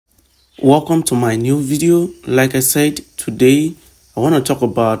Welcome to my new video. Like I said, today I want to talk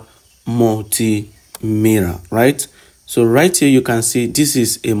about multimeter, right? So right here you can see this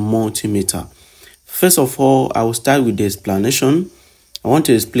is a multimeter. First of all, I will start with the explanation. I want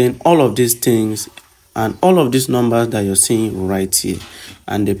to explain all of these things and all of these numbers that you're seeing right here,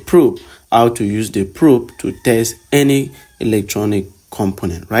 and the probe, how to use the probe to test any electronic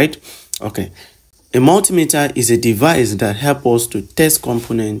component, right? Okay. A multimeter is a device that helps us to test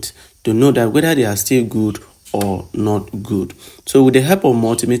components to know that whether they are still good or not good. So with the help of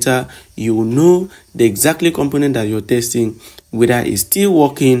multimeter, you will know the exactly component that you're testing, whether it's still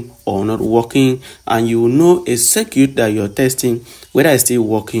working or not working, and you will know a circuit that you're testing, whether it's still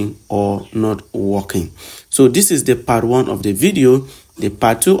working or not working. So this is the part 1 of the video. The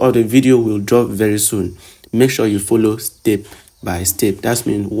part 2 of the video will drop very soon. Make sure you follow step by step. That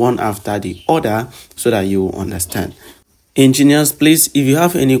means one after the other so that you will understand. Engineers, please, if you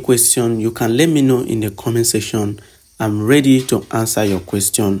have any question, you can let me know in the comment section. I'm ready to answer your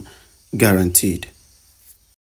question, guaranteed.